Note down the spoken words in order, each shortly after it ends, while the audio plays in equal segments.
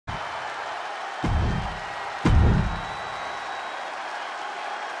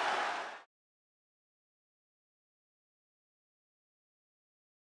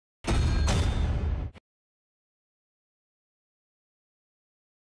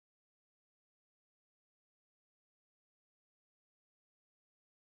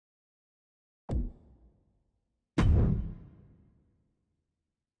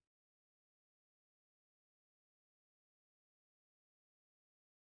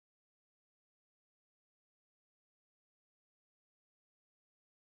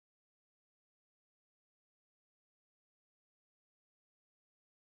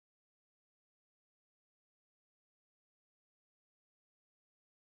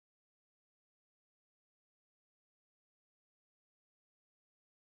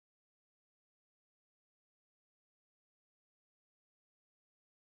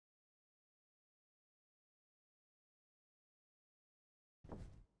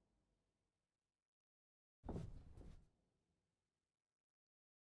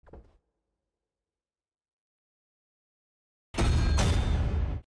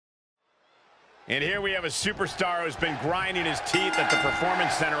And here we have a superstar who's been grinding his teeth at the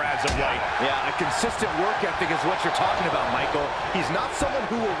Performance Center as of late. Yeah, a consistent work ethic is what you're talking about, Michael. He's not someone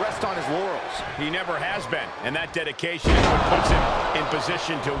who will rest on his laurels. He never has been, and that dedication is what puts him in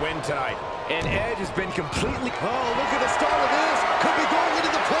position to win tonight. And Edge has been completely... Oh, look at the start of this. Could be going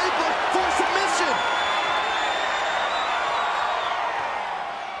into the playbook for submission.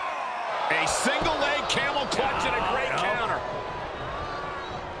 A single leg camel clutch and a great counter.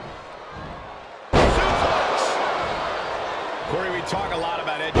 Corey, we talk a lot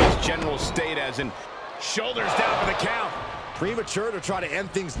about Edge's general state as in shoulders down for the count. Premature to try to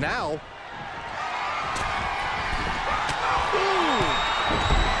end things now.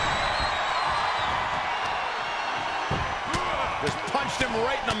 Just punched him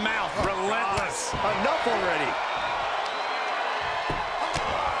right in the mouth. Relentless. Enough already.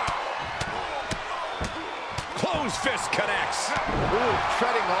 Close fist connects. Ooh,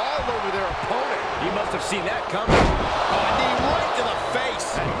 treading all over their opponent. He must have seen that coming. A knee right to the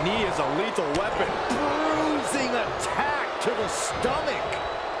face. That knee is a lethal weapon. Bruising attack to the stomach.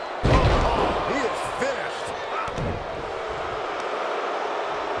 Oh, he is finished.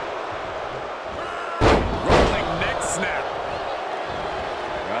 Rolling neck snap.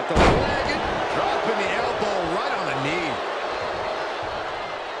 Got the wagon. Dropping the elbow right on the knee.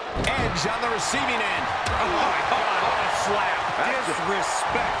 Edge on the receiving end. Oh my God, what a slap.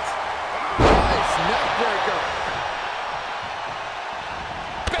 Disrespect. Nice neck breaker.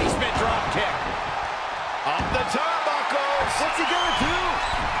 Basement drop kick. Up the turnbuckles. What's he gonna do?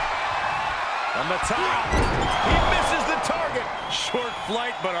 On the top. He misses the target. Short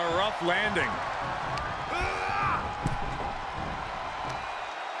flight, but a rough landing.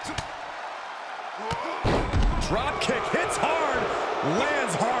 Drop kick hits hard,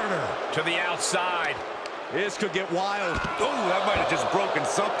 lands harder. To the outside. This could get wild. Oh, that might have just broken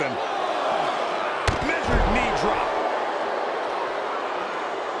something. Measured knee drop.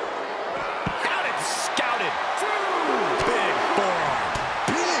 Out and scouted. Big forearm.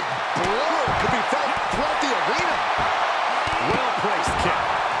 Big blow could be felt throughout the arena. Well-placed kick.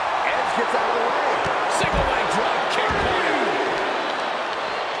 Edge gets out of the way. Single leg drop kick.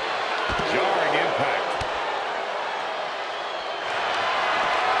 Jarring impact.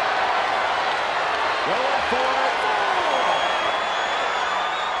 Going for it.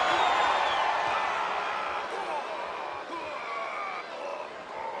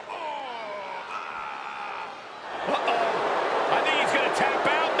 Uh-oh. I think he's going to tap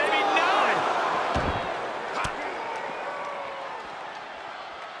out. Maybe not.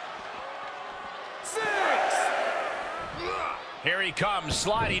 Here he comes,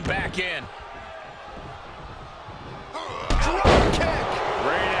 sliding back in. Drop kick.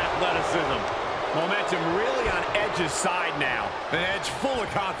 Great athleticism. Momentum really on Edge's side now. And Edge full of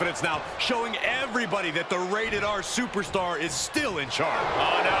confidence now, showing everybody that the Rated R superstar is still in charge.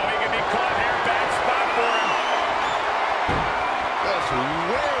 Oh, no, he can be caught here. Bad spot for him. Just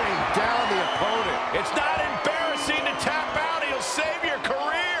wearing down the opponent. It's not embarrassing to tap out. He'll save your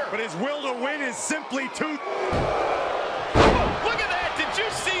career. But his will to win is simply too... Oh, look at that. Did you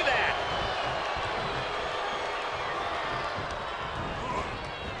see that?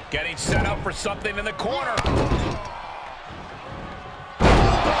 Getting set up for something in the corner. Delivered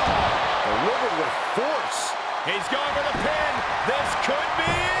with force. He's going for the pin. This could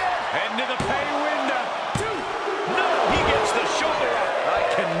be it. Into the pay window. No, he gets the shoulder up. I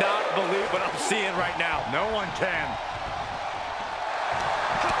cannot believe what I'm seeing right now. No one can.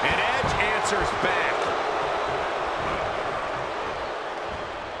 And Edge answers back.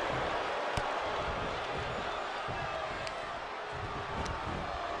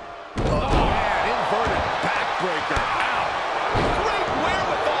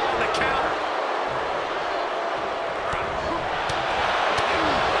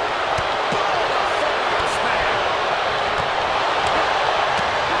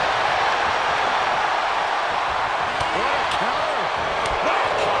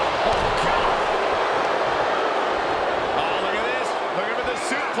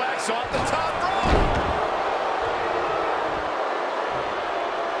 Off the top rope.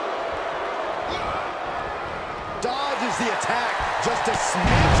 Dodges the attack just a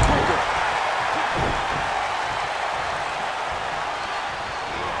smidge quicker.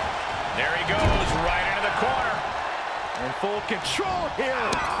 There he goes, right into the corner. In full control here.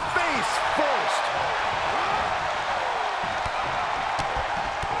 Face first.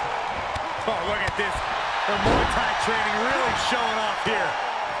 Oh, look at this. The Muay Thai training really showing off here.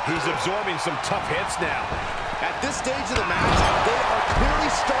 He's absorbing some tough hits now. At this stage of the match, they are clearly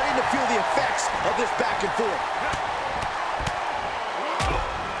starting to feel the effects of this back and forth.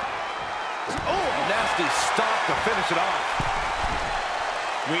 Oh, nasty stop to finish it off.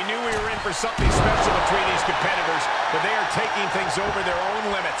 We knew we were in for something special between these competitors, but they are taking things over their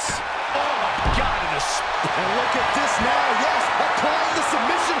own limits. Oh, my God, and look at this now, yes, applying the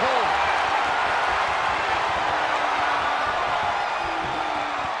submission hold.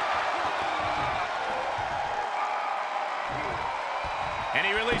 And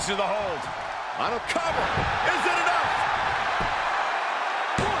he releases the hold. On a cover. Is it enough?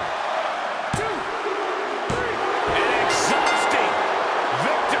 1, 2, 3. An exhausting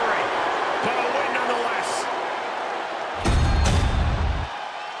victory, but a win nonetheless.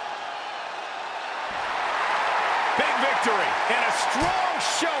 Big victory and a strong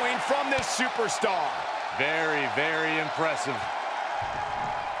showing from this superstar. Very, very impressive.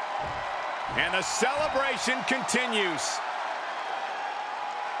 And the celebration continues.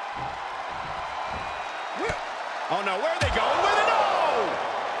 Oh, no, where are they going with it? No!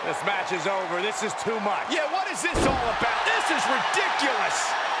 This match is over. This is too much. Yeah, what is this all about? This is ridiculous.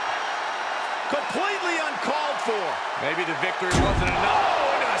 Completely uncalled for. Maybe the victory wasn't enough.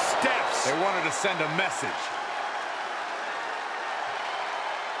 Oh, into the steps. They wanted to send a message.